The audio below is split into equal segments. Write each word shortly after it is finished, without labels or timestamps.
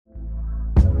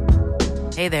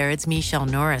Hey there, it's Michelle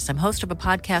Norris. I'm host of a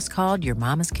podcast called Your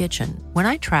Mama's Kitchen. When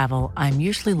I travel, I'm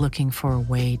usually looking for a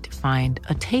way to find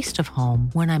a taste of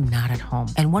home when I'm not at home.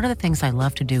 And one of the things I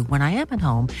love to do when I am at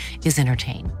home is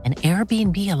entertain. And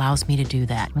Airbnb allows me to do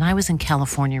that. When I was in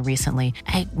California recently,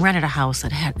 I rented a house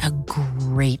that had a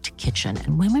great kitchen.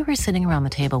 And when we were sitting around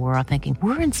the table, we were all thinking,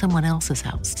 we're in someone else's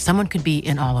house. Someone could be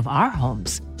in all of our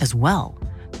homes as well.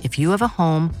 If you have a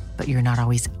home, but you're not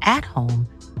always at home,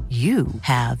 you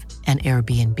have an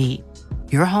Airbnb.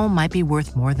 Your home might be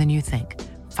worth more than you think.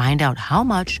 Find out how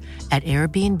much at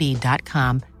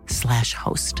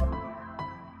airbnb.com/host.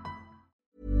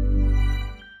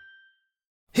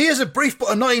 Here's a brief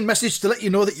but annoying message to let you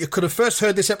know that you could have first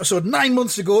heard this episode 9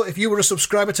 months ago if you were a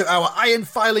subscriber to our Iron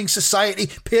Filing Society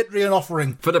Patreon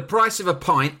offering. For the price of a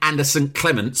pint and a St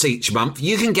Clement's each month,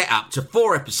 you can get up to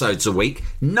 4 episodes a week,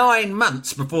 9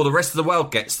 months before the rest of the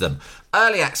world gets them.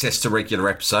 Early access to regular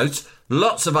episodes,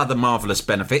 lots of other marvellous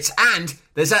benefits, and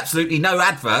there's absolutely no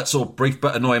adverts or brief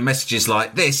but annoying messages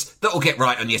like this that will get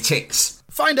right on your tits.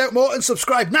 Find out more and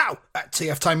subscribe now at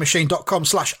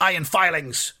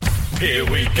tftimemachine.com/ironfilings. Here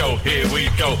we go, here we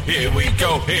go, here we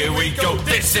go, here we go,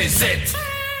 this is it!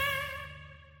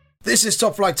 This is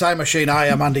Top Flight Time Machine. I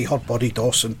am Andy Hotbody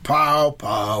Dawson. Pow,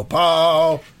 pow,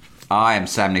 pow. I am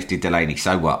Sam Nifty Delaney,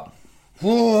 so what?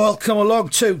 Welcome along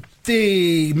to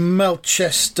the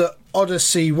Melchester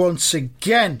Odyssey once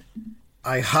again.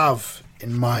 I have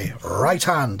in my right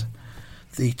hand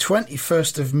the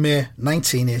 21st of May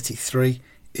 1983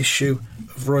 issue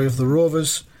of Roy of the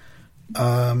Rovers.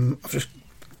 I've just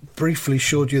briefly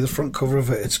showed you the front cover of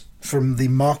it. It's from the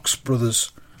Marx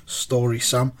Brothers story,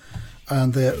 Sam,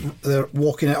 and they're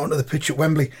walking out onto the pitch at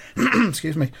Wembley.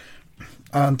 Excuse me,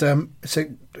 and it's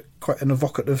quite an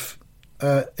evocative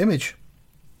image.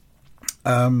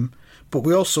 But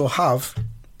we also have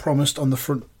promised on the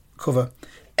front cover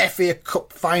FA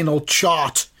Cup final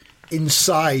chart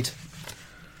inside,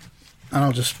 and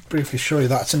I'll just briefly show you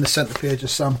that. It's in the centre page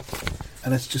of Sam,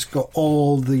 and it's just got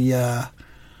all the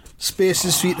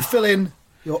spaces for you to fill in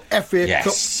your FA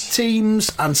Cup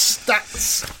teams and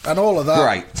stats and all of that.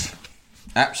 Great.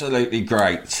 Absolutely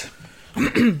great.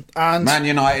 And Man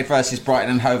United versus Brighton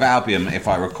and Hove Albion, if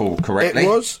I recall correctly.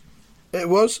 It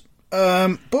was.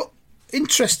 But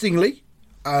interestingly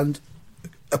and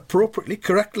appropriately,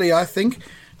 correctly, I think,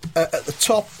 at the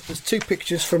top there's 2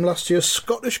 pictures from last year's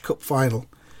Scottish Cup final,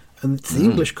 and it's the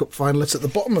English Cup final. It's at the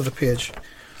bottom of the page.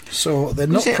 So they're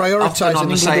not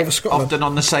prioritising England over Scotland. Often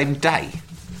on the same day?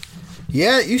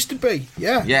 Yeah, it used to be,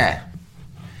 yeah. Yeah.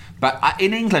 But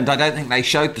in England, I don't think they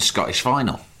showed the Scottish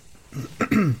final.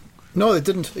 No, they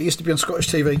didn't. It used to be on Scottish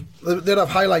TV. They'd have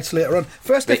highlights later on.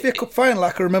 First FA Cup final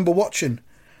I can remember watching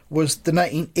was the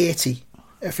 1980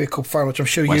 FA Cup final, which I'm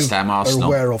sure you are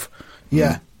aware of.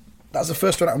 Yeah, that's the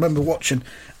first one I remember watching.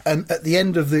 And at the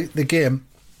end of the game,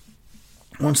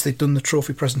 once they'd done the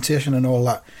trophy presentation and all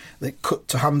that, they cut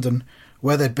to Hampden,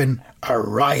 where there'd been a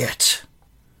riot.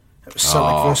 It was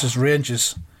Celtic versus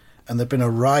Rangers, and there'd been a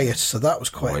riot, so that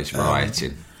was quite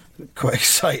rioting. Quite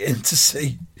exciting to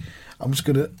see. I'm just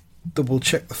going to double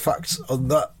check the facts on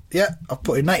that. Yeah, I've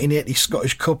put in 1980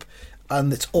 Scottish Cup,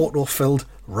 and it's auto-filled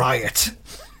riot.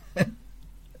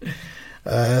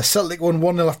 Celtic won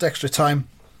 1-0 after extra time.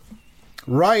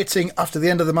 Rioting after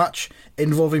the end of the match,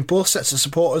 involving both sets of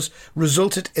supporters,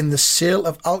 resulted in the sale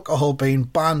of alcohol being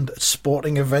banned at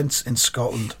sporting events in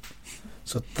Scotland.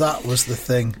 So that was the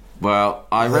thing. Well,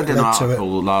 I read an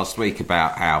article last week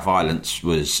about how violence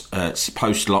was,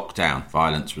 post-lockdown,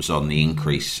 violence was on the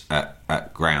increase at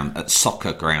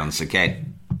soccer grounds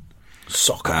again.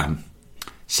 Soccer.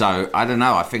 So, I don't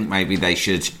know, I think maybe they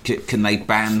should... Can they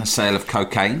ban the sale of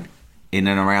cocaine in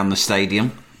and around the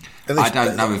stadium? I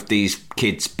don't know if these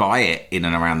kids buy it in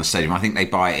and around the stadium. I think they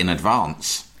buy it in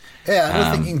advance. Yeah, I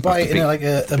don't think you can buy it in like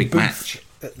a big booth match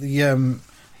at the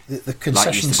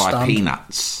concession stand. Like you used to buy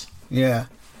peanuts. Yeah.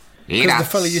 Because the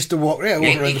fella used to walk around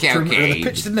the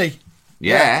pitch, didn't he?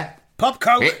 Yeah. Pop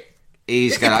Coke.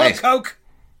 He's got Pop Coke.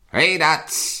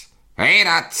 Peanuts.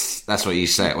 That's what you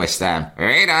say at West Ham.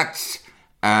 Peanuts.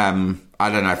 I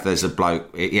don't know if there's a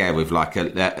bloke, with like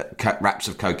wraps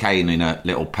of cocaine in a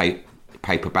little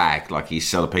paper bag, like you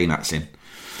sell the peanuts in.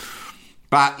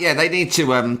 But yeah, they need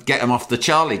to get them off the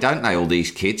Charlie, don't they, all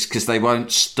these kids, because they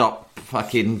won't stop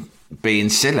fucking being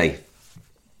silly.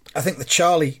 I think the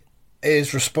Charlie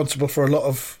is responsible for a lot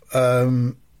of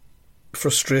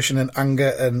frustration and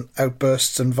anger and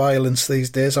outbursts and violence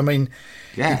these days. I mean,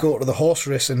 you go to the horse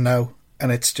racing now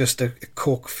and it's just a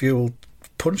coke-fueled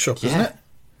punch-up, isn't it?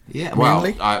 Yeah,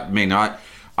 mainly? Well, I mean, I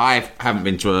haven't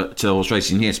been to horse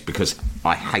racing years because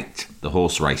I hate the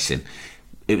horse racing.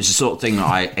 it was the sort of thing that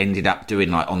I ended up doing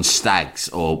like on stags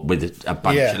or with a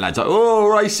bunch Yeah. of lads like, oh,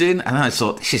 racing. And I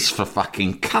thought, this is for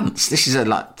fucking cunts. This is a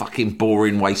like fucking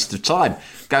boring waste of time.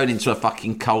 Going into a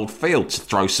fucking cold field to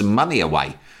throw some money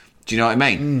away. Do you know what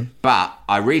I mean? But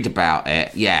I read about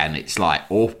it, and it's like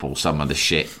awful, some of the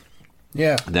shit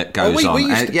that goes on.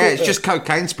 It's just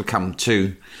cocaine's become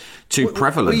too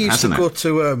prevalent, hasn't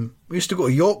it? We used to go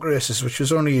to York races, which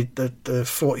was only a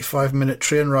 45-minute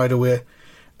train ride away,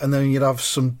 and then you'd have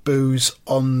some booze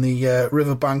on the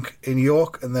riverbank in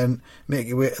York, and then make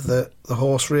your way to the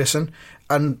horse racing.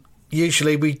 And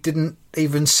usually we didn't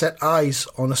even set eyes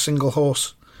on a single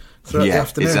horse throughout the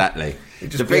afternoon. Exactly.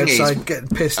 You'd just be outside getting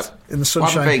pissed in the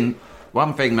sunshine.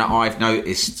 One thing that I've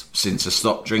noticed since I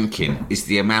stopped drinking is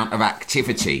the amount of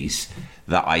activities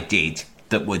that I did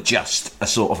that were just a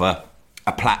sort of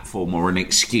a platform or an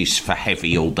excuse for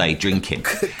heavy all-day drinking.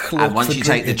 And once you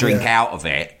take the drink out of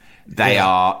it,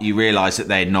 you realise that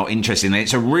they're not interested. And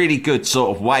it's a really good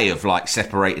sort of way of like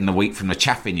separating the wheat from the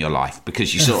chaff in your life,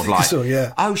 because you sort of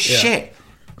like, shit,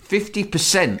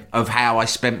 50% of how I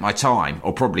spent my time,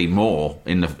 or probably more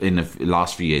in the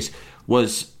last few years,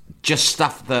 was just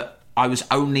stuff that I was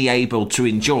only able to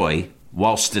enjoy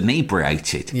whilst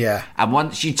inebriated. Yeah. And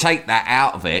once you take that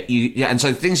out of it, and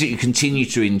so things that you continue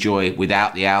to enjoy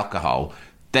without the alcohol,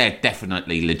 they're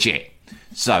definitely legit.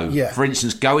 So, for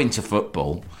instance, going to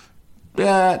football,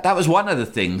 that was one of the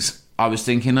things I was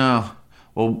thinking,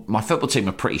 my football team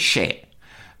are pretty shit.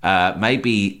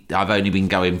 Maybe I've only been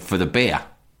going for the beer.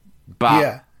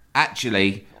 But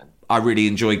actually, I really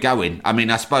enjoy going. I mean,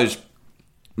 I suppose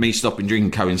me stopping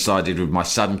drinking coincided with my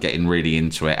son getting really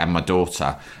into it and my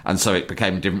daughter, and so it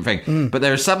became a different thing. But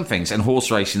there are some things, and horse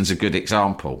racing's a good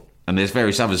example, and there's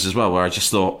various others as well, where I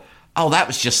just thought, that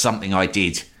was just something I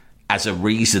did as a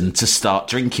reason to start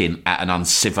drinking at an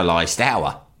uncivilised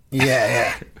hour.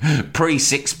 Pre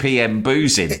 6 p.m.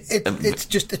 boozing. It's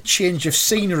just a change of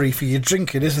scenery for your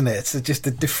drinking, isn't it? It's just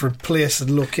a different place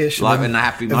and location. Like when the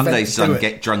Happy Monday son,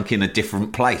 get drunk in a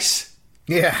different place.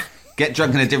 Yeah. Get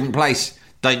drunk in a different place.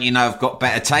 Don't you know I've got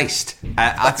better taste?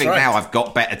 I think now I've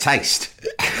got better taste.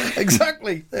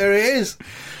 Exactly. There it is.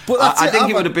 But I think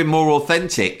it would have been more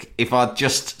authentic if I'd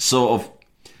just sort of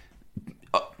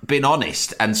been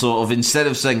honest and sort of, instead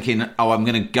of thinking, I'm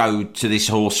going to go to this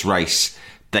horse race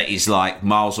that is like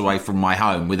miles away from my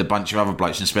home with a bunch of other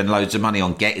blokes and spend loads of money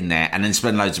on getting there, and then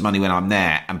spend loads of money when I'm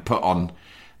there and put on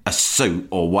a suit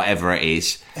or whatever it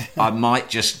is, I might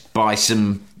just buy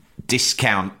some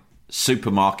discount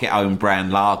supermarket own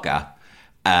brand lager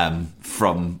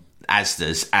from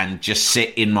Asda's and just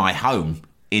sit in my home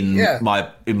in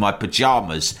my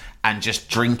pajamas and just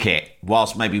drink it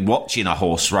whilst maybe watching a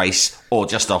horse race or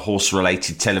just a horse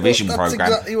related television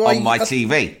program on my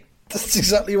TV. That's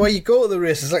exactly why you go to the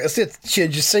races. Like I said,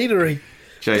 change your scenery.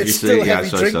 It's still heavy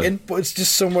drinking, but it's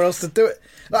just somewhere else to do it.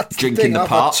 That's drinking the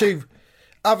park.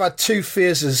 I've had two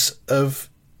phases of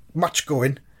match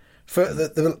going. For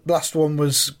the last one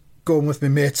was going with my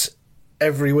mates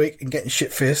every week and getting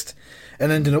shit faced,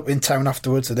 and ending up in town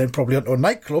afterwards, and then probably onto a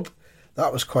nightclub.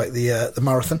 That was quite the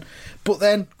marathon. But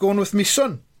then going with my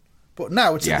son. But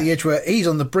now it's at the age where he's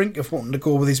on the brink of wanting to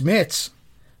go with his mates.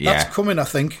 That's coming, I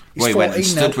think. He's he went and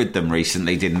 14 stood now. with them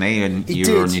recently, didn't he? And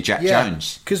you were on your Jack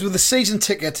Jones. Because with the season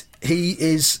ticket, he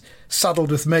is saddled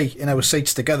with me in our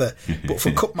seats together. But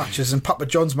for cup matches and Papa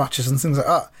John's matches and things like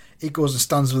that, he goes and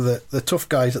stands with the tough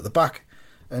guys at the back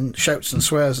and shouts and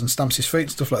swears and stamps his feet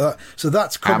and stuff like that. So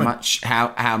that's coming.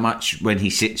 How much when he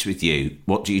sits with you,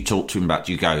 what do you talk to him about?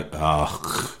 Do you go,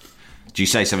 do you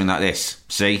say something like this?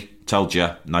 See, told you,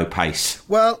 no pace.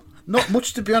 Well, not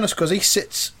much, to be honest, because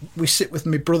we sit with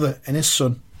my brother and his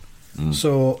son.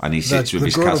 So and he sits with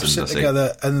his cousins, sit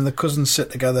together, and then the cousins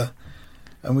sit together.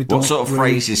 And we don't. What sort of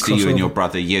really phrases do you and your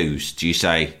brother use? Do you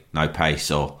say no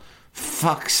pace or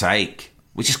fuck's sake,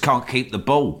 we just can't keep the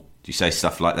ball? Do you say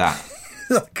stuff like that?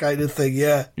 That kind of thing,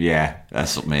 yeah. Yeah,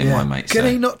 that's what me and my mates Can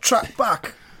say. he not track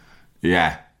back?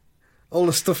 Yeah. All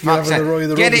the stuff you have in the Roy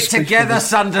the Get it together,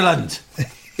 Sunderland.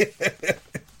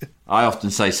 I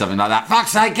often say something like that.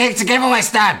 Fuck's sake, get it together,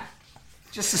 West Ham.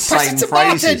 Just the same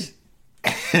phrases.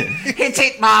 Hit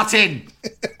it, Martin.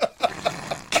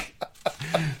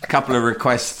 A couple of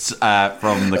requests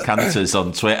from the cunters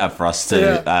on Twitter for us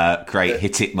to create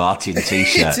Hit It Martin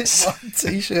t-shirts. Hit It Martin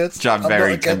t-shirts. Which I'm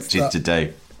very tempted to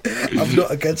do. I'm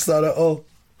not against that at all.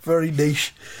 Very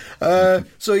niche. And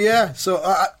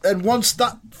once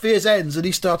that phase ends and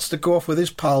he starts to go off with his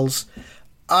pals,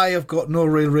 I have got no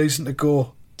real reason to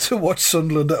go to watch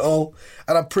Sunderland at all,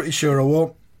 and I'm pretty sure I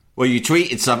won't. Well, you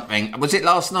tweeted something. Was it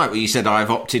last night where you said I've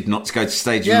opted not to go to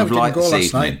Stadium of Light this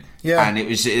evening? Yeah. And it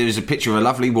was a picture of a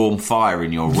lovely warm fire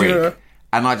in your rig. Yeah.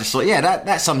 And I just thought,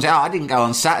 that sums it up. I didn't go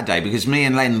on Saturday because me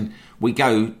and Len, we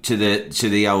go to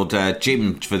the old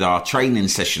gym for our training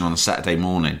session on a Saturday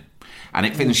morning, and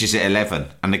it finishes at 11,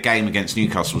 and the game against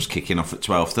Newcastle was kicking off at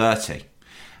 12:30.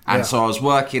 And so I was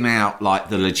working out like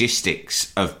the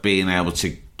logistics of being able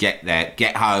to get there,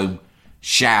 get home,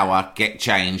 shower, get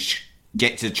changed,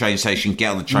 get to the train station,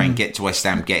 get on the train, get to West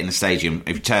Ham, get in the stadium.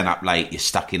 If you turn up late, you're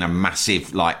stuck in a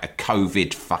massive, like a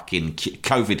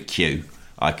COVID queue,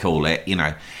 I call it, you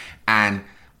know. And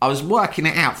I was working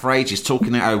it out for ages,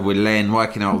 talking it over with Len,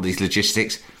 working out all these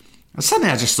logistics. And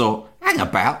suddenly I just thought, hang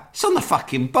about, it's on the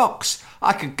fucking box.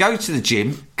 I could go to the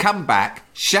gym, come back,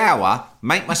 shower,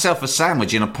 make myself a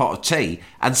sandwich in a pot of tea,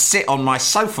 and sit on my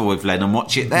sofa with Len and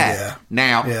watch it there. Yeah.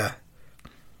 Now,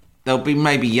 there'll be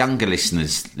maybe younger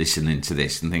listeners listening to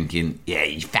this and thinking, yeah,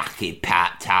 you fucking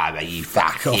part-timer, you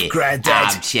fucking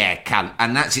armchair cunt.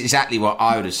 And that's exactly what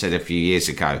I would have said a few years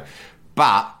ago.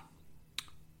 But,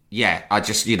 yeah, I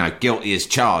just, guilty as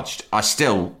charged. I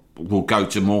still will go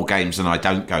to more games than I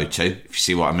don't go to, if you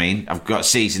see what I mean. I've got a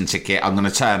season ticket. I'm going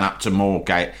to turn up to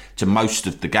most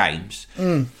of the games.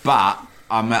 But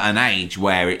I'm at an age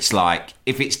where it's like,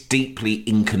 if it's deeply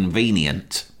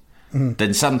inconvenient,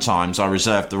 then sometimes I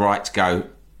reserve the right to go,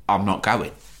 I'm not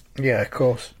going. Yeah, of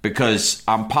course. Because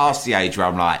I'm past the age where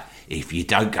I'm like, if you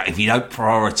don't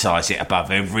prioritise it above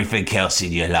everything else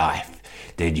in your life,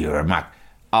 then you're a mug.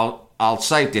 I'll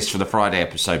save this for the Friday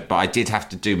episode, but I did have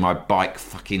to do my bike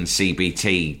fucking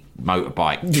CBT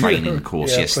motorbike training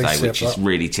course yesterday, which is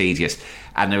really tedious.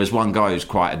 And there was one guy who was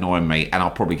quite annoying me, and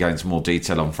I'll probably go into more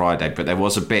detail on Friday, but there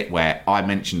was a bit where I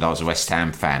mentioned I was a West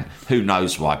Ham fan. Who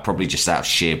knows why? Probably just out of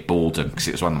sheer boredom, because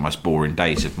it was one of the most boring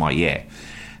days of my year.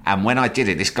 And when I did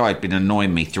it, this guy had been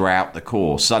annoying me throughout the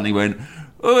course. Suddenly went,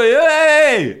 "Oi,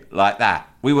 hey!" like that.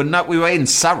 We were in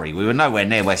Surrey. We were nowhere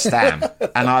near West Ham.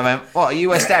 And I went, "What, are you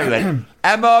West Ham?" He went,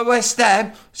 "Am I West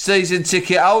Ham? Season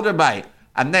ticket holder, mate."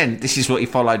 And then this is what he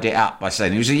followed it up by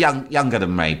saying. He was younger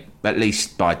than me, at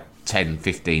least by 10,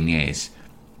 15 years.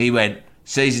 He went,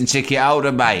 "Season ticket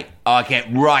holder, mate. I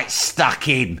get right stuck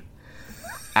in."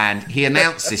 And he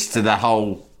announced this to the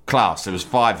whole class. There was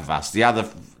 5 of us. The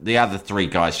other 3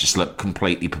 guys just looked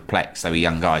completely perplexed. They were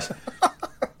young guys.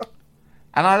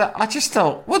 And I just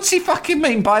thought, what's he fucking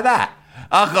mean by that?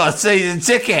 "I've got a season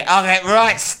ticket. I get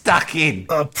right stuck in."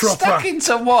 Stuck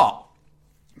into what?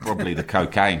 Probably the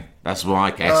cocaine. That's what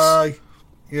I guess.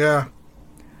 Yeah.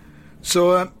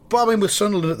 So, but I mean, with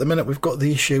Sunderland at the minute, we've got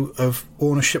the issue of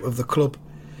ownership of the club,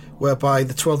 whereby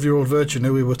the 12-year-old virgin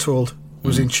who we were told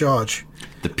was in charge.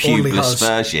 The pubeless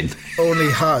version.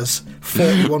 Only has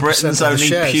 41% Britain's of the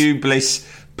shares. only pubeless...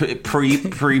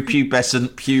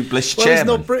 Pre-pubescent, pubeless chairman. He's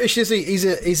not British, is he?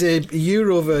 He's a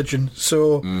Euro virgin,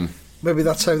 so maybe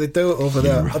that's how they do it over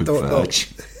there. I don't know.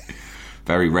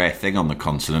 Very rare thing on the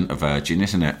continent, a virgin,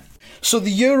 isn't it? So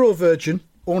the Euro virgin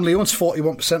only owns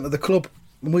 41% of the club,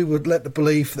 and we would let to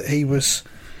believe that he was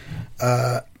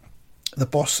the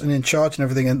boss and in charge and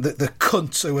everything, and the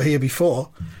cunts who were here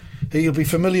before, who you'll be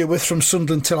familiar with from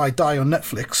Sunderland Till I Die on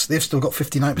Netflix, they've still got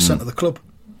 59% of the club.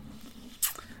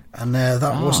 And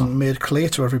that wasn't made clear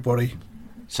to everybody.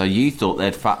 So you thought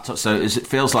they'd fucked up. So it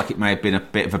feels like it may have been a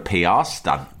bit of a PR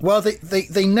stunt. Well,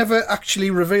 they never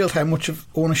actually revealed how much of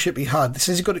ownership he had. They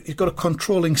says he's got a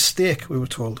controlling stake, we were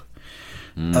told.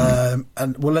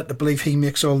 And we're led to believe he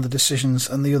makes all the decisions,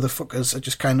 and the other fuckers are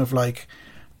just kind of like,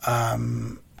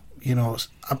 absent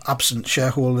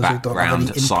shareholders who don't have any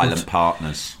input. Silent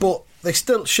partners. But they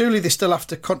still have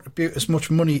to contribute as much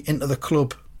money into the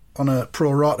club on a pro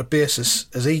rata basis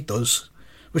as he does,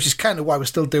 which is kind of why we're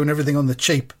still doing everything on the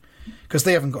cheap, because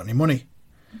they haven't got any money.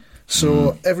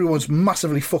 So everyone's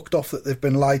massively fucked off that they've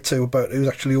been lied to about who's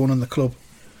actually owning the club.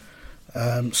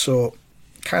 So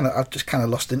I've just kind of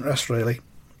lost interest, really.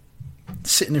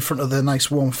 Sitting in front of the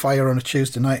nice warm fire on a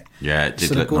Tuesday night. Yeah, it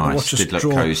did look nice. It did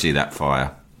look cosy, that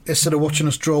fire. Instead of watching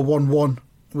us draw 1-1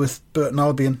 with Burton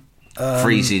Albion.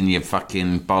 Freezing your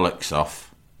fucking bollocks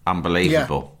off.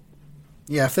 Unbelievable.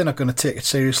 Yeah, if they're not going to take it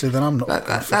seriously, then I'm not.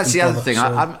 That's the other thing.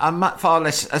 So. I'm far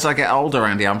less, as I get older,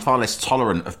 Andy, I'm far less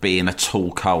tolerant of being at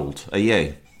all cold. Are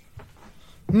you?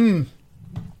 Can't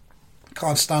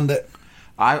stand it.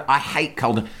 I hate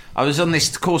cold. I was on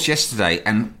this course yesterday,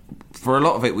 and for a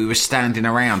lot of it, we were standing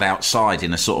around outside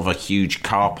in a sort of a huge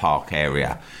car park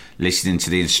area, listening to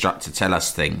the instructor tell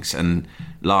us things. And,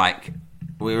 like,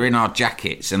 we were in our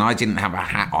jackets, and I didn't have a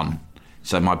hat on,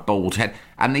 so my bald head.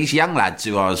 And these young lads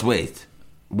who I was with,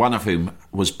 one of whom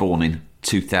was born in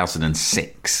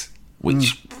 2006,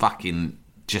 which fucking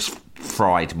just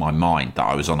fried my mind that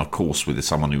I was on a course with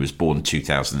someone who was born in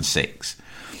 2006.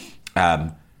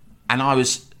 And I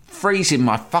was freezing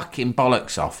my fucking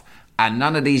bollocks off, and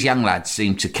none of these young lads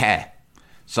seemed to care.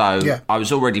 So I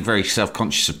was already very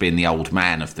self-conscious of being the old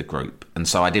man of the group, and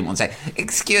so I didn't want to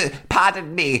say,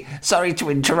 pardon me, sorry to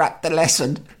interrupt the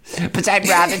lesson, but I'm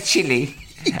rather chilly,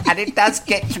 and it does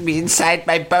get to me inside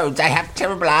my bones. I have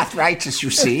terrible arthritis, you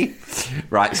see.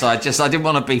 Right, so I didn't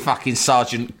want to be fucking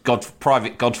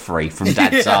Private Godfrey from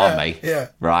Dad's Army.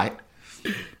 Yeah. Right?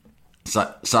 So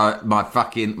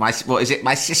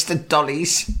my sister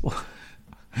Dolly's...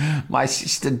 My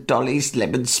sister Dolly's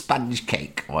lemon sponge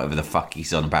cake, whatever the fuck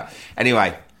he's on about.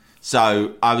 Anyway,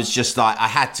 so I was just like, I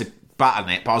had to button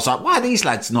it, but I was like, why are these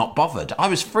lads not bothered? I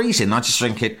was freezing. I just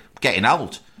thinking, getting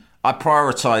old. I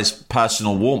prioritise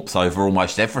personal warmth over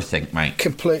almost everything, mate.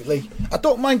 Completely. I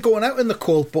don't mind going out in the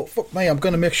cold, but fuck me, I'm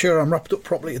going to make sure I'm wrapped up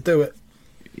properly to do it.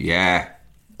 Yeah.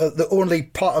 The only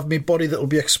part of my body that will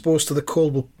be exposed to the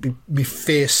cold will be my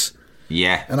face.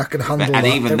 Yeah. And I can handle that. And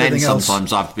even then, else.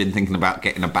 sometimes I've been thinking about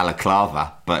getting a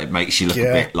balaclava, but it makes you look a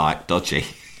bit, like, dodgy.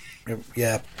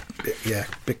 Yeah, a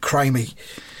bit crimey.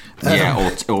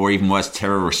 Or even worse,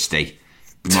 terroristy.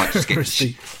 You might just get...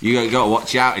 You got to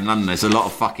watch out in London. There's a lot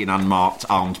of fucking unmarked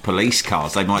armed police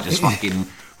cars. They might just fucking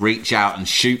reach out and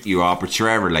shoot you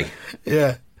arbitrarily.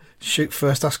 Yeah. Shoot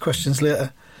first, ask questions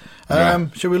later.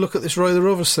 Shall we look at this Roy the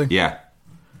Rovers thing? Yeah.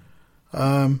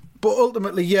 But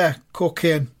ultimately,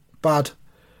 cocaine. Bad.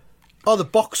 Oh, the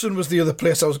boxing was the other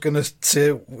place I was going to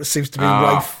say seems to be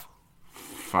rife.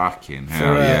 Fucking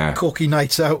hell, yeah. Corky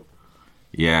nights out.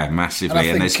 Yeah,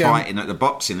 massively. And there's fighting at the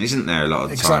boxing, isn't there, a lot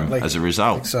of the time, as a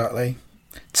result? Exactly.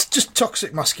 It's just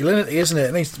toxic masculinity, isn't it?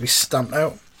 It needs to be stamped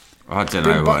out. I don't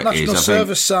know what it is. National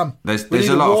service, Sam. There's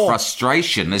a lot of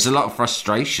frustration. There's a lot of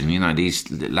frustration. You know, these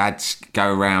lads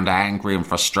go around angry and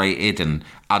frustrated and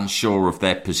unsure of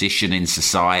their position in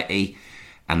society,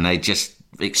 and they just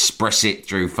express it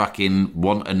through fucking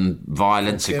wanton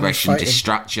violence, aggression,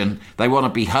 destruction. They want to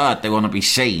be heard, they want to be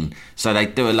seen, so they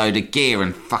do a load of gear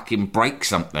and fucking break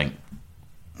something.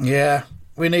 Yeah,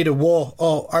 we need a war.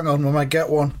 Oh, hang on, we might get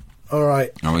one. All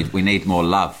right. No, we need more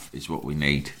love is what we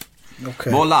need. Okay.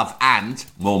 More love and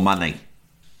more money.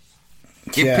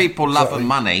 Give people love and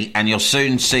money, and you'll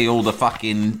soon see all the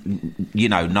fucking,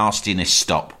 nastiness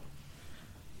stop.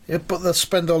 Yeah, but they'll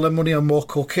spend all their money on more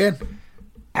cocaine.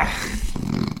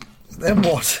 Then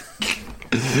what?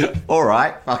 All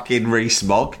right, fucking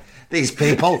Rees-Mogg. These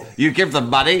people, you give them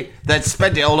money, they'd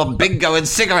spend it all on bingo and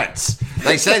cigarettes.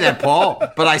 They say they're poor,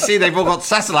 but I see they've all got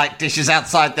satellite dishes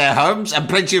outside their homes and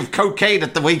plenty of cocaine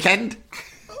at the weekend.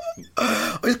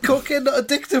 Is cocaine not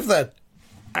addictive then?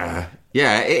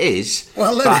 Yeah, it is.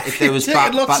 Well, then, but if there was,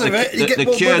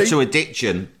 the cure money to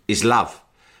addiction is love.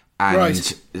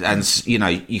 And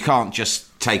you can't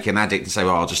just take an addict and say,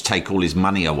 well, I'll just take all his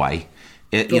money away.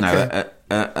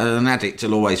 An addict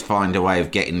will always find a way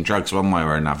of getting drugs one way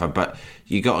or another, but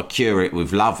you got to cure it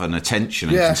with love and attention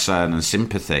and concern and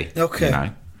sympathy.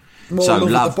 Okay. More so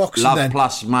love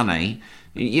plus money.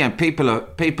 Yeah, people are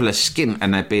skint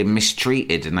and they're being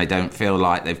mistreated and they don't feel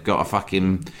like they've got a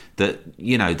fucking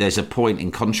there's a point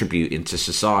in contributing to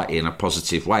society in a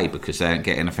positive way because they don't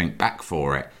get anything back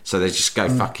for it. So they just go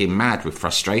fucking mad with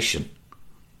frustration.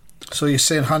 So you're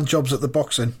saying hand jobs at the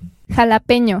boxing?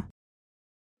 Jalapeño.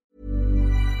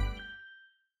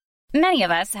 Many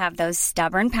of us have those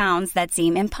stubborn pounds that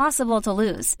seem impossible to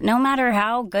lose, no matter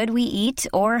how good we eat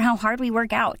or how hard we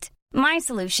work out. My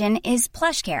solution is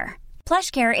PlushCare.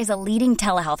 PlushCare is a leading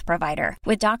telehealth provider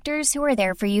with doctors who are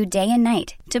there for you day and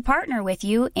night to partner with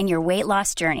you in your weight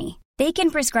loss journey. They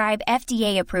can prescribe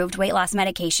FDA-approved weight loss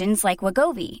medications like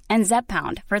Wegovy and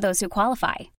Zepbound for those who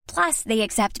qualify. Plus, they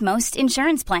accept most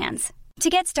insurance plans. To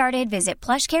get started, visit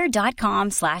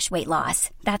plushcare.com/weightloss.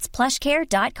 That's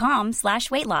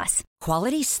plushcare.com/weightloss.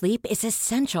 Quality sleep is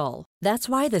essential. That's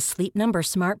why the Sleep Number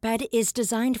Smart Bed is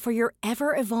designed for your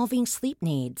ever-evolving sleep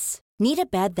needs. Need a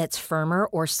bed that's firmer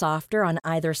or softer on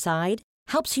either side?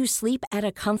 Helps you sleep at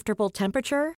a comfortable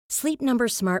temperature? Sleep Number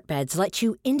Smart Beds let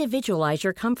you individualize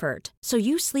your comfort, so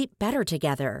you sleep better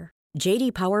together.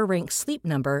 J.D. Power ranks Sleep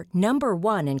Number number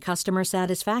 1 in customer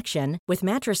satisfaction with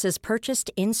mattresses purchased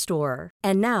in-store.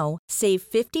 And now, save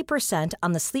 50%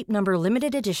 on the Sleep Number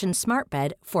Limited Edition Smart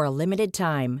Bed for a limited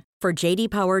time. For J.D.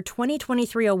 Power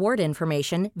 2023 award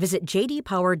information, visit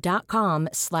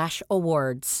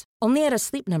jdpower.com/awards. Only at a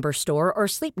Sleep Number store or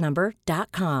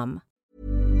sleepnumber.com.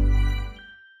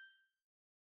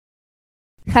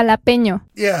 Jalapeño.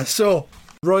 Yeah, so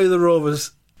Roy the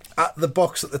Rovers at the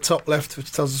box at the top left,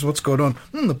 which tells us what's going on.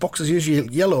 The box is usually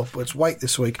yellow, but it's white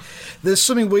this week. There's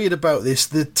something weird about this.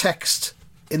 The text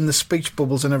in the speech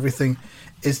bubbles and everything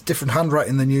is different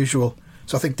handwriting than usual.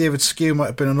 So I think David Skew might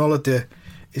have been on holiday.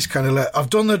 He's kind of like, I've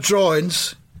done the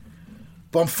drawings,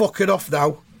 but I'm fucking off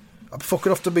now. I'm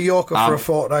fucking off to Mallorca for a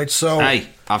fortnight, so... Hey,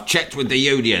 I've checked with the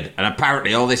union, and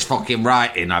apparently all this fucking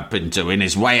writing I've been doing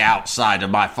is way outside of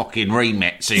my fucking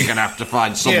remit, so you're going to have to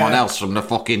find someone else from the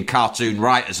fucking Cartoon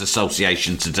Writers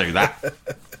Association to do that.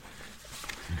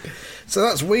 So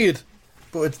that's weird,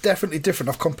 but it's definitely different.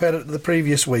 I've compared it to the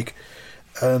previous week,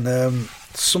 and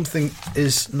something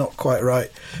is not quite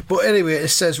right. But anyway, it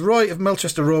says, Roy of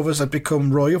Melchester Rovers had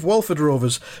become Roy of Walford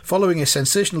Rovers, following a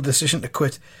sensational decision to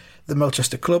quit the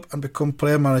Melchester club and become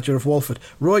player manager of Walford.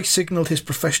 Roy signalled his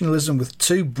professionalism with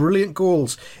 2 brilliant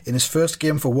goals in his first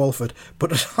game for Walford,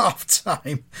 but at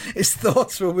half-time his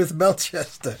thoughts were with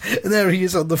Melchester. And there he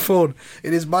is on the phone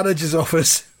in his manager's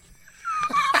office.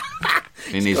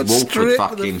 In his Walford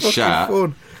fucking shirt,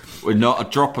 phone. With not a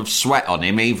drop of sweat on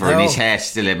him either, and his hair's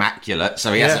still immaculate.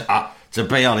 So he hasn't... to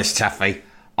be honest, Taffy,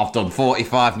 I've done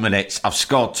 45 minutes, I've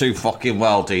scored 2 fucking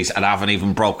worldies, and I haven't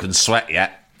even broken sweat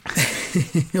yet.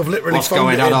 I've literally What's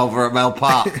going on over at Mel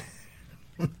Park?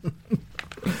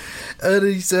 And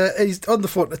he's on the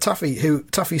phone to Taffy,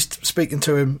 Taffy's speaking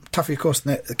to him. Taffy, of course,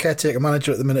 the caretaker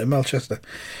manager at the minute in Melchester.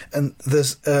 And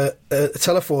there's a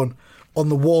telephone on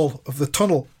the wall of the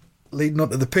tunnel leading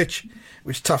onto the pitch,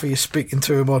 which Taffy is speaking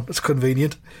to him on. It's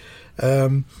convenient.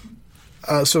 So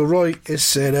Roy is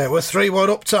saying, we're 3-1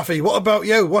 up, Taffy. What about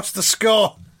you? What's the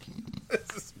score?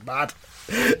 This is mad.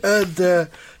 And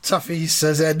Taffy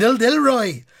says, 0-0,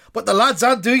 Roy, but the lads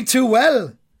aren't doing too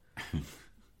well.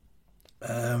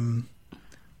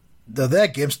 Their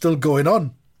game's still going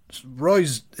on.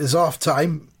 Roy's is half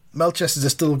time. Melchester's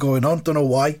is still going on. Don't know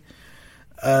why.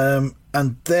 And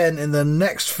then in the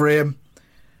next frame,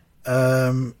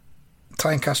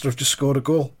 Tynecastle have just scored a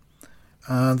goal.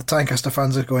 And the Tynecastle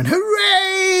fans are going,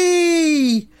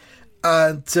 hooray!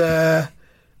 And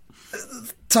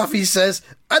Taffy says,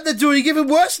 and they're doing even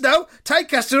worse now.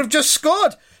 Tynecastle have just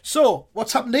scored. So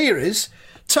what's happened here is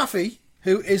Taffy,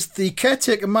 who is the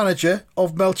caretaker manager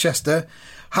of Melchester,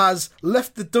 has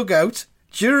left the dugout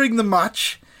during the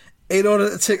match in order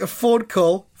to take a phone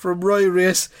call from Roy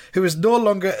Race, who is no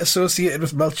longer associated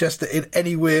with Melchester in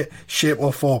any way, shape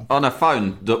or form. On a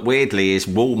phone that weirdly is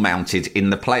wall-mounted in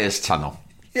the players' tunnel.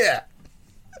 Yeah.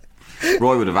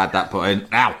 Roy would have had that put in.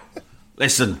 Now,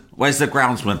 listen, where's the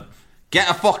groundsman? Get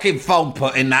a fucking phone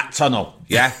put in that tunnel,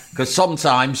 yeah? Because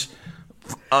sometimes...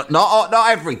 not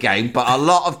every game, but a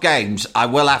lot of games, I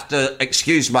will have to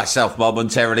excuse myself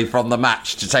momentarily from the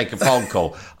match to take a phone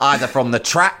call, either from the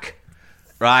track,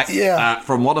 right? Yeah.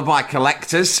 From one of my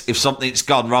collectors, if something's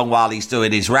gone wrong while he's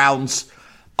doing his rounds,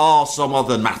 or some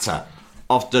other matter,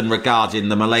 often regarding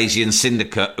the Malaysian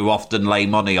syndicate who often lay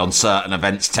money on certain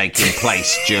events taking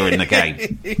place during the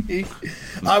game.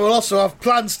 I will also have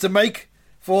plans to make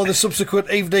for the subsequent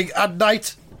evening and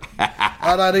night.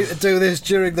 And I need to do this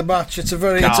during the match. It's a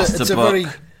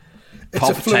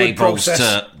fluid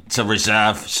process. To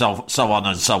reserve, so on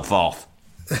and so forth.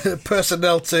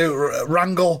 Personnel to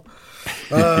wrangle.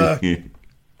 So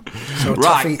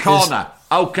right, corner.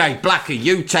 Okay, Blackie,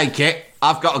 you take it.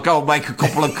 I've got to go and make a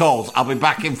couple of calls. I'll be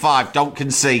back in 5. Don't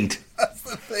concede. That's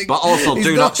the thing. But also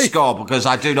do not score, because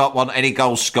I do not want any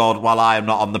goals scored while I am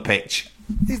not on the pitch.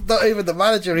 He's not even the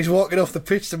manager. He's walking off the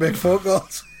pitch to make phone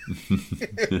calls.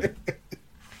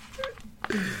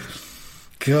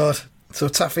 God. So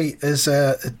Taffy is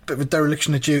a bit of a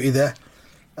dereliction of duty there.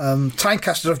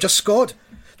 Tynecastle have just scored.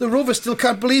 The Rovers still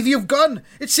can't believe you've gone.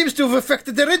 It seems to have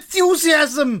affected their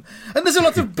enthusiasm, and there's a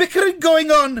lot of bickering going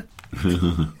on.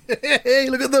 Hey,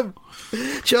 look at them.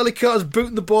 Charlie Carter's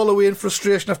booting the ball away in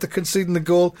frustration after conceding the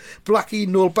goal. Blackie,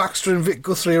 Noel Baxter and Vic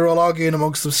Guthrie are all arguing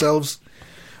amongst themselves.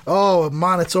 Oh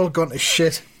man, it's all gone to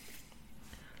shit.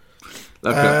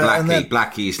 Look at Blackie.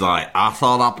 Blackie's like, I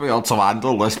thought I'd be able to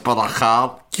handle this, but I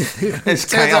can't. It's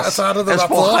chaos. It's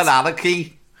fucking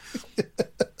anarchy.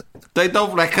 They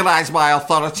don't recognise my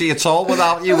authority at all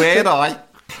without you here, right?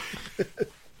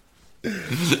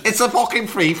 It's a fucking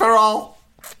free-for-all.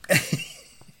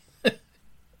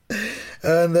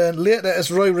 And then later, as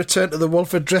Roy returned to the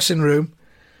Walford dressing room,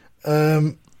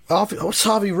 what's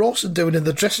Harvey Rawson doing in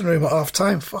the dressing room at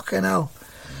half-time? Fucking hell.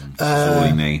 That's all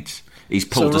he needs. He's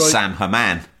pulled a Sam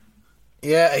Haman.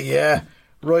 Yeah.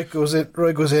 Roy goes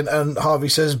in, and Harvey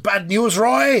says, "Bad news,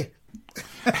 Roy."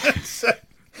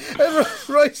 And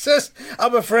Roy says,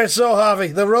 "I'm afraid so, Harvey.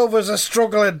 The Rovers are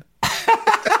struggling."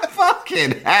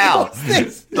 Fucking hell! What's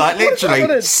this? Like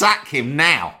literally, sack him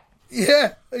now.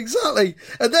 Yeah, exactly.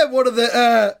 And then one of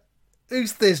the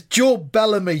who's this? Joe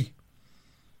Bellamy.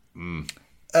 He's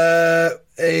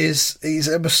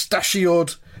a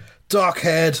mustachioed,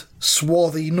 dark-haired,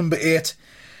 swarthy number 8.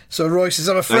 So Roy says,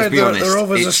 I'm afraid be the honest,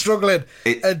 Rovers are struggling.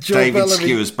 And Joe David Bellamy...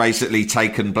 Skewer's basically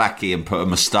taken Blackie and put a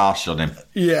moustache on him.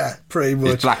 Yeah, pretty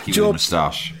much. It's Blackie with a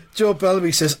moustache. Joe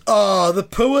Bellamy says, the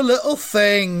poor little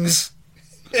things.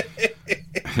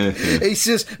 He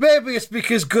says, maybe it's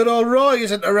because good old Roy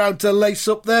isn't around to lace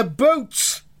up their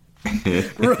boots.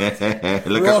 Look at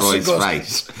Roy's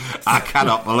face. I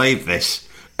cannot believe this.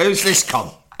 Who's this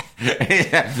cunt?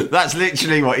 That's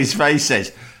literally what his face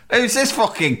says. Who's this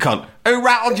fucking cunt? Who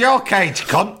rattled your cage,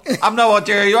 cunt? I've no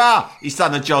idea who you are. He's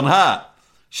done a John Hurt.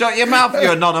 Shut your mouth,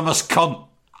 you anonymous cunt.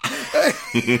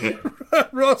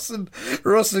 Rawson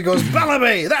goes,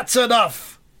 Bellamy, that's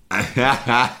enough.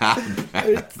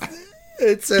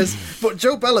 It says, but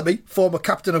Joe Bellamy, former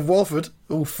captain of Walford,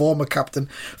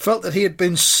 felt that he had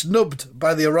been snubbed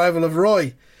by the arrival of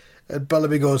Roy. And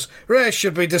Bellamy goes, Ray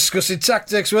should be discussing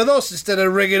tactics with us instead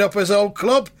of ringing up his old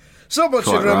club. Someone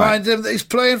should remind him that he's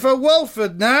playing for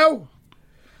Walford now.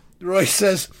 Roy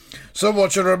says, someone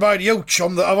should remind you,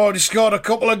 chum, that I've already scored a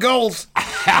couple of goals.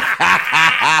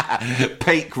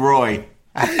 Peak Roy.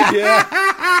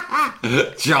 Yeah.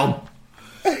 John,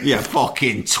 you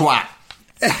fucking twat.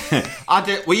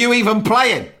 Were you even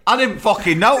playing? I didn't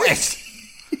fucking notice.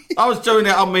 I was doing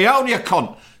it on my own, you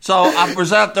cunt. So I've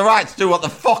reserved the right to do what the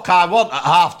fuck I want at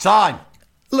half time.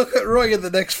 Look at Roy in the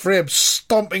next frame,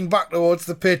 stomping back towards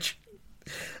the pitch.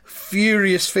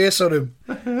 Furious face on him.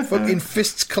 Fucking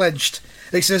fists clenched.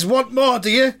 He says, want more,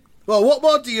 do you? Well, what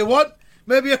more do you want?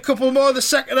 Maybe a couple more in the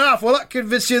second half. Will that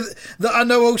convince you that I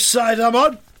know whose side I'm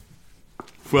on?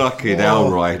 Fucking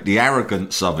hell, Roy. The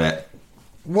arrogance of it.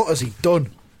 What has he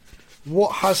done?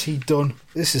 What has he done?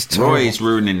 This is terrible. Roy is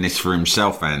ruining this for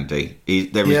himself, Andy.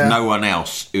 There is no one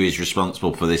else who is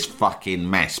responsible for this fucking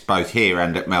mess, both here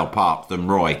and at Mel Park, than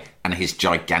Roy and his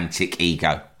gigantic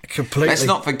ego. Completely. Let's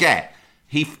not forget,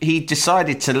 he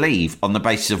decided to leave on the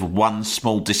basis of one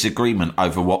small disagreement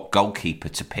over what goalkeeper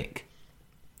to pick.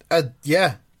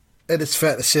 Yeah, and it's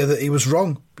fair to say that he was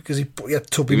wrong, because he had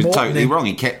Tubby Morton. He was totally wrong.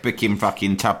 He kept picking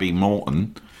fucking Tubby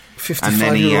Morton.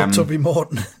 55-year-old Tubby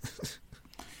Morton.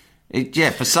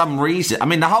 For some reason. I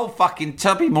mean, the whole fucking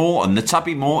the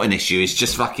Tubby Morton issue is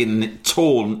just fucking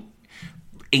torn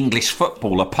English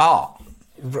football apart.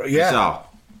 Yeah. Bizarre.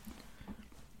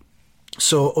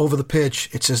 So, over the page,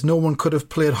 it says, no one could have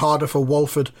played harder for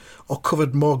Walford or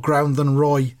covered more ground than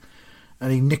Roy.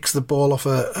 And he nicks the ball off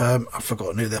I've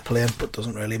forgotten who they're playing, but it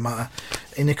doesn't really matter.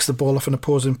 He nicks the ball off an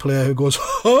opposing player who goes,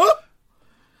 huh?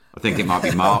 I think it might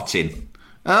be Martin.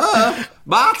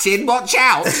 Martin, watch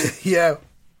out! Yeah.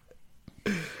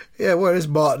 Yeah, where is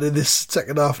Martin in this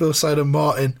second half? No sign of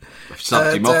Martin.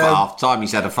 Sucked him off at half time.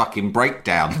 He's had a fucking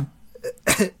breakdown.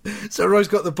 So Roy's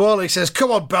got the ball and he says, come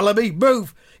on, Bellamy,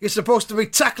 move. You're supposed to be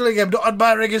tackling him, not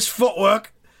admiring his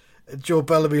footwork. And Joe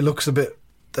Bellamy looks a bit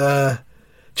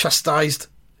chastised.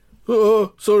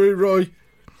 Oh, sorry, Roy.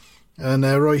 And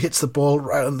Roy hits the ball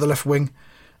right on the left wing.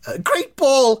 Great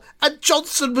ball, and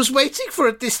Johnson was waiting for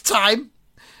it this time.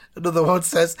 Another one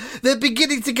says, they're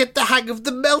beginning to get the hang of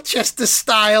the Melchester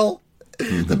style.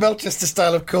 The Melchester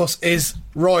style, of course, is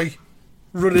Roy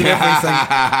running everything.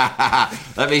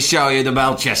 Let me show you the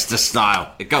Melchester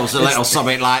style. It goes a little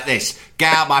something like this.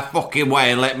 Get out my fucking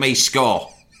way and let me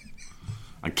score.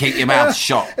 And keep your mouth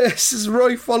shut. This is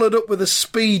Roy followed up with a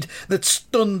speed that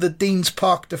stunned the Deans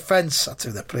Park defence. That's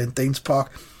who they're playing, Deans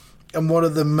Park. And one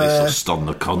of them... This'll stun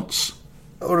the cunts.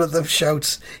 One of them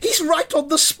shouts, he's right on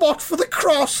the spot for the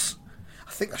cross.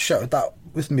 I think I shouted that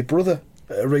with my brother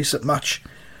at a recent match.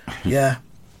 Yeah,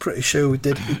 pretty sure we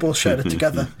did. We both shouted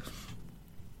together.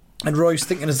 And Roy's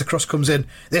thinking as the cross comes in,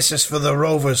 this is for the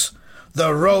Rovers.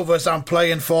 The Rovers I'm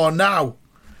playing for now.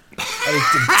 And he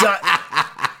did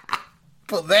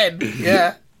But then,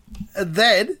 and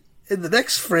then, in the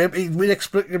next frame, he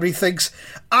inexplicably thinks,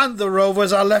 and the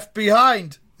Rovers are left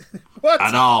behind. What?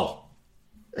 And all.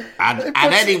 And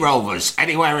any Rovers,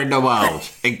 anywhere in the world,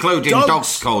 including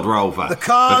Dogs Called Rover. The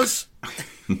cars.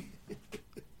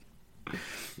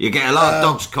 You get a lot of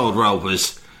Dogs Called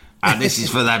Rovers, and this is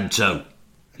for them too.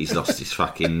 He's lost his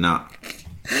fucking nut.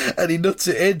 And he nuts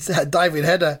it in, a diving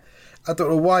header. I don't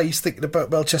know why he's thinking about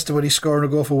Melchester when he's scoring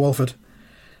a goal for Walford.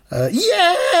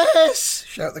 Yes!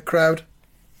 Shout the crowd.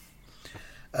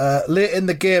 Late in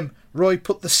the game, Roy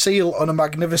put the seal on a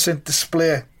magnificent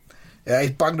display. Yeah,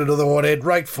 he's banged another one in,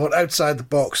 right foot, outside the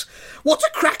box. What a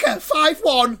cracker!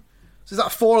 5-1! So is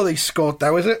that 4 of these scored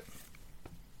now, is it?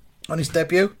 On his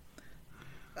debut?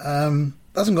 Hasn't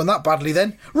gone that badly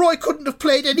then. Roy couldn't have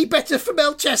played any better for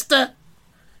Melchester,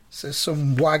 says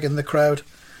some wag in the crowd.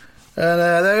 And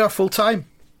there you are, full time.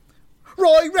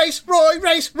 Roy Race, Roy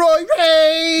Race, Roy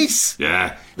Race.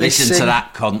 Yeah. Listen to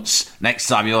that, cunts. Next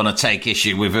time you want to take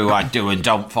issue with who I do and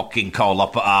don't fucking call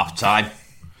up at half-time.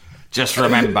 Just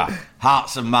remember,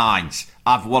 hearts and minds,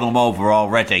 I've won them over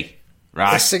already.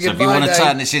 Right? So if you want to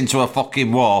turn this into a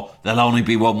fucking war, there'll only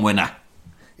be one winner.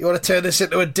 You want to turn this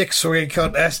into a dick swinging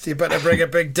contest, you better bring a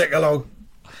big dick along.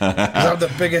 Because I'm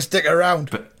the biggest dick around.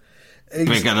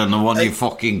 Bigger than the one you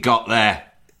fucking got there.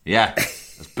 Yeah.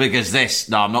 As big as this.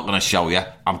 No, I'm not going to show you.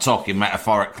 I'm talking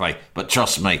metaphorically. But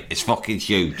trust me, it's fucking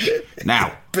huge.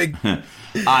 Now, big.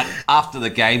 After the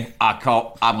game, I'm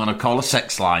going to call a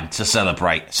sex line to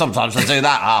celebrate. Sometimes I do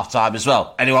that at half-time as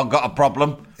well. Anyone got a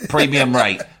problem? Premium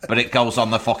rate. But it goes on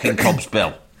the fucking Cubs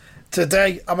bill.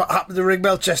 Today, I might happen to ring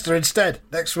Melchester instead.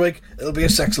 Next week, it'll be a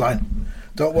sex line.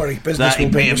 Don't worry, business will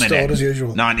be restored as usual.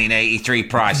 1983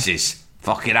 prices.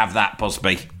 Fucking have that,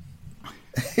 Busby.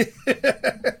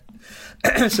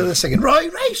 So they're singing, Roy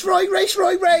Race, Roy Race,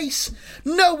 Roy Race.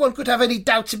 No one could have any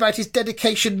doubts about his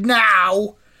dedication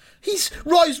now.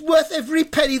 Roy's worth every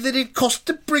penny that it cost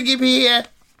to bring him here.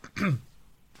 And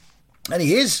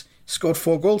he is. Scored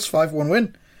 4 goals, 5-1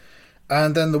 win.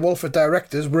 And then the Walford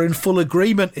directors were in full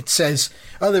agreement, it says.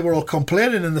 Oh, they were all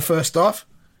complaining in the first half.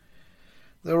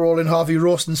 They were all in Harvey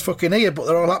Rawson's fucking ear, but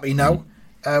they're all happy now.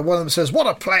 One of them says, what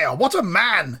a player, what a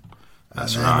man.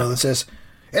 That's and right. Another says,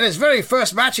 in his very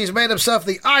first match, he's made himself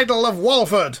the idol of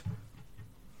Walford.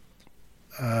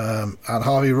 And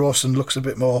Harvey Rawson looks a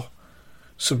bit more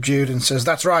subdued and says,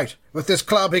 that's right. With this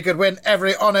club, he could win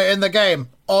every honour in the game,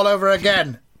 all over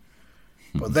again.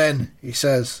 But then he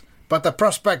says, but the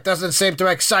prospect doesn't seem to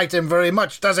excite him very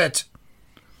much, does it?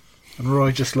 And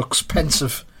Roy just looks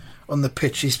pensive on the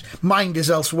pitch. His mind is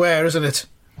elsewhere, isn't it?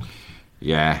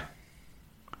 Yeah.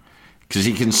 Because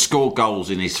he can score goals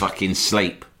in his fucking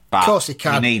sleep. But of course he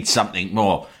can. He needs something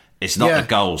more. It's not the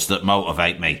goals that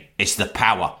motivate me. It's the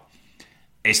power.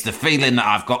 It's the feeling that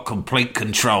I've got complete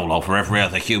control over every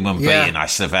other human being I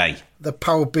survey. The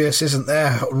power base isn't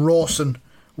there. Rawson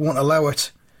won't allow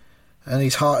it. And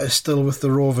his heart is still with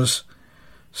the Rovers.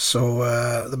 So,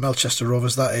 the Melchester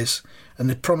Rovers, that is. And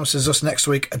it promises us next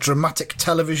week a dramatic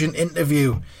television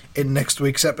interview in next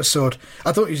week's episode.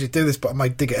 I don't usually do this, but I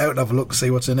might dig it out and have a look and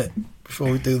see what's in it before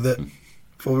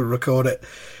we record it.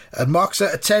 And Mark's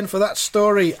out of 10 for that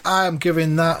story. I am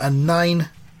giving that a 9.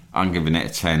 I'm giving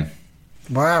it a 10.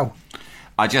 Wow.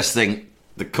 I just think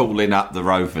the calling up the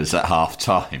Rovers at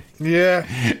half-time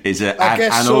is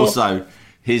also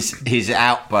his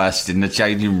outburst in the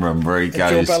changing room where he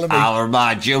goes, I'll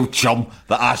remind you, chum,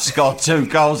 that I scored 2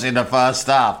 goals in the first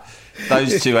half.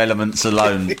 Those 2 elements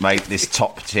alone make this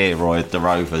top tier, Roy, the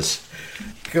Rovers.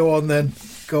 Go on then.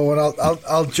 Go on.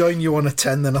 I'll join you on a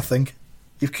 10 then, I think.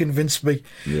 You've convinced me.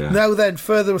 Yeah. Now then,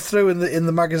 further through in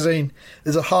the magazine,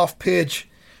 there's a half page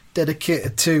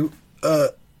dedicated to a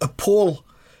poll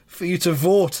for you to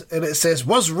vote, and it says,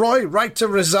 was Roy right to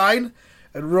resign?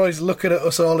 And Roy's looking at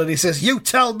us all and he says, you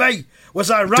tell me, was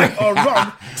I right or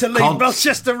wrong to leave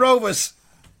Melchester Rovers?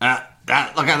 Look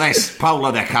at this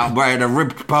polo neck. I'm wearing a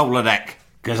ribbed polo neck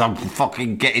because I'm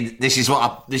fucking getting... This is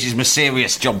my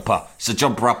serious jumper. It's the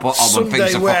jumper I put on when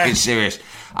things are fucking serious.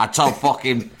 I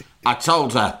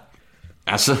told her.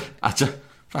 I said,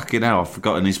 fucking hell, I've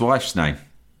forgotten his wife's name.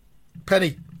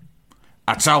 Penny.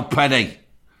 I told Penny,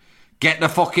 get the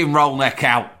fucking roll neck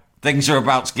out. Things are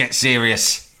about to get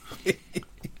serious.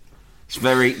 It's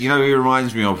very... You know who he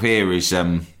reminds me of here is...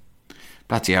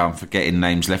 bloody hell, I'm forgetting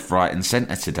names left, right and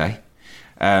centre today.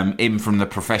 Him from The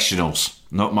Professionals,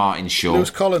 not Martin Shaw. Lewis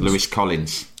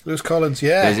Collins,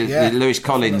 yeah. Lewis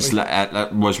Collins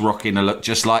was rocking a look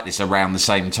just like this around the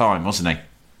same time, wasn't he?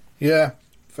 Yeah,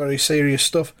 very serious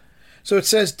stuff. So it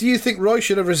says, do you think Roy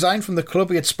should have resigned from the club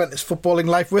he had spent his footballing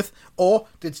life with? Or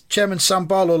did Chairman Sam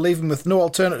Barlow leave him with no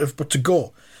alternative but to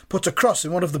go? Put a cross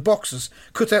in one of the boxes,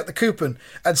 cut out the coupon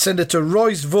and send it to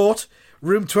Roy's Vote,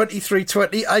 Room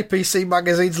 2320, IPC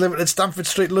Magazines Limited, Stamford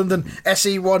Street, London,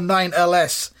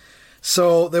 SE19LS.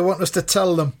 So they want us to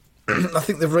tell them. I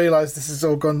think they've realised this has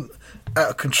all gone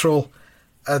out of control.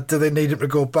 Do they need him to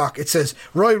go back? It says,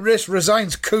 Roy Race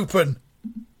resigns coupon.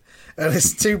 And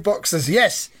it's 2 boxes.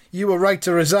 Yes, you were right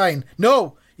to resign.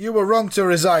 No, you were wrong to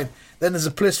resign. Then there's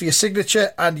a place for your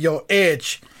signature and your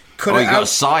age. You've got to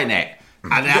sign it.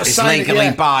 And that is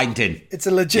legally binding. It's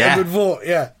a legitimate vote,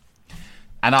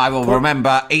 And I will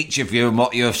remember each of you and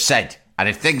what you have said. And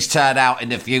if things turn out in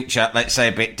the future, let's say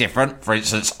a bit different, for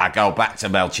instance, I go back to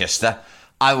Melchester,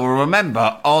 I will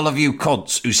remember all of you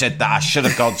cunts who said that I should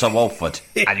have gone to Walford,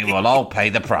 and you will all pay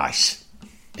the price.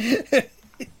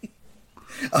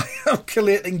 I am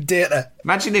collating data.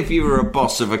 Imagine if you were a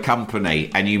boss of a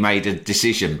company and you made a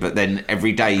decision, but then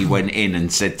every day you went in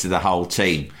and said to the whole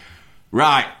team,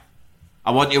 right,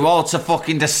 I want you all to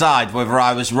fucking decide whether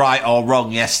I was right or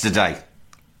wrong yesterday.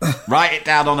 Write it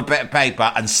down on a bit of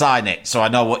paper and sign it so I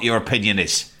know what your opinion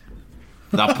is.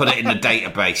 And I'll put it in the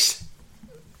database.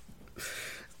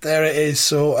 There it is.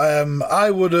 So I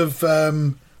would have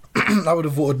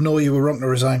voted no, you were wrong to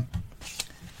resign.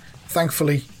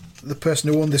 Thankfully, the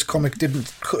person who owned this comic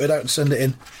didn't cut it out and send it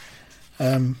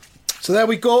in. So there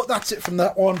we go. That's it from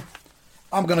that one.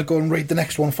 I'm going to go and read the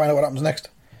next one and find out what happens next.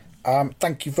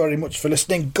 Thank you very much for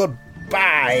listening.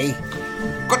 Goodbye.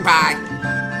 Goodbye.